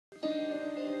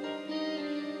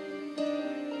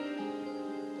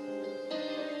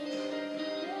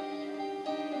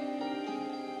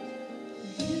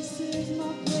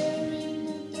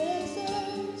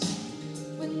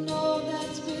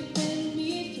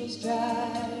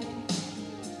dry.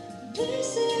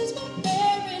 This is my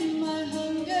prayer and my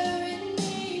hunger and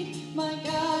need. My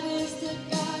God is the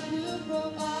God who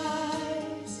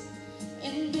provides.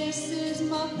 And this is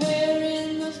my prayer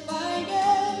in the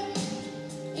fire,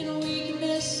 in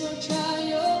weakness or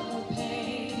trial or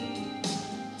pain.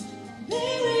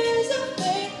 There is a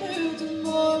faith proved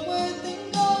more worth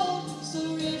than gold, so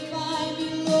refine me,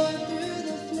 Lord, through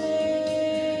the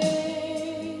flames.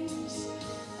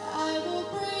 I will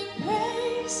bring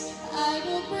praise, I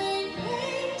will bring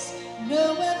praise. No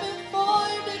weapon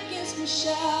formed against me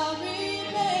shall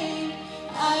remain.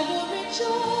 I will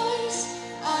rejoice,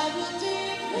 I will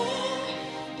declare,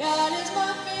 God is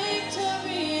my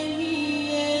victory and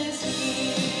He is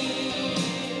here.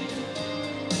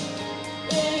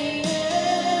 Yeah,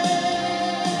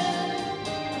 yeah.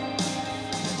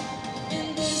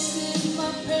 And this is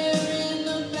my prayer in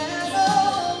the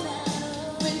battle,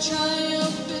 when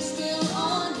triumph is still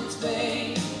on its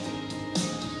way.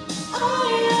 I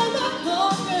am a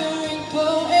conquering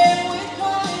co-heir with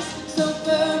Christ, so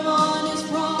firm on His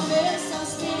promise I'll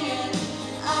stand.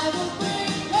 I will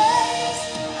bring praise,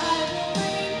 I will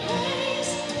bring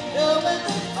praise. No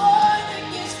weapon formed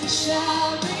against me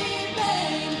shall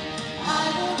remain. I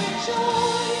will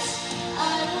rejoice, I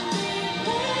will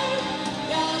declare,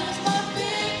 God is my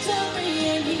victory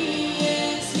and He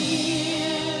is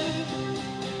here.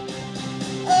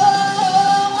 Oh,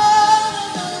 all of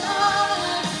my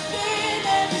life, in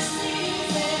every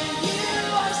season,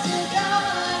 You are still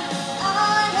God. I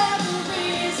have a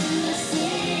reason to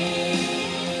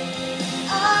sing.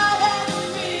 I have a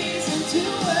reason to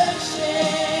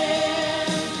worship.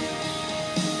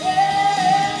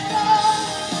 Yes, all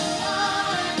of my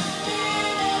life,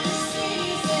 in every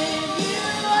season, You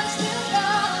are still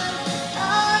God. I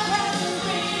have a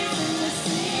reason to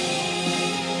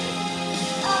sing.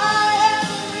 I have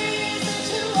a reason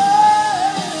to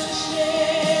worship.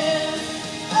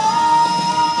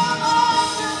 All of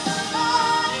my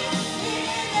life,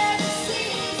 in every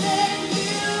season,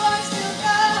 You are still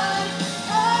God.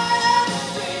 I have a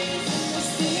reason to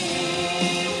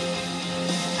sing.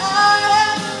 I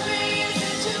have a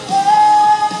reason to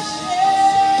worship.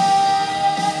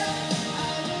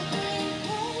 I will bring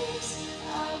praise,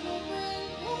 I will bring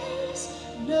praise.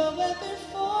 No weapon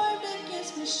formed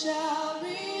against me shall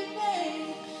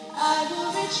remain. I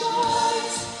will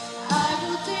rejoice, I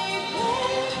will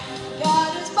declare,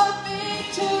 God is my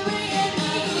victory and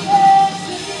He is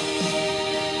here.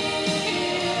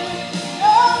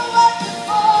 No weapon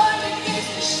formed against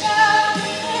me shall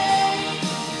remain.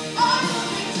 I will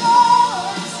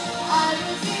rejoice, I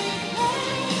will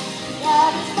declare,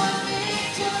 God is my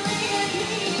victory and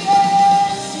He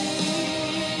is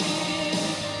here.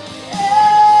 Yeah.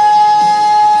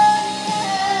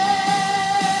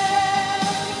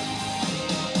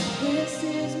 This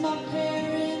is my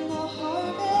prayer in the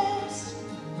harvest,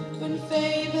 when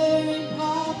favor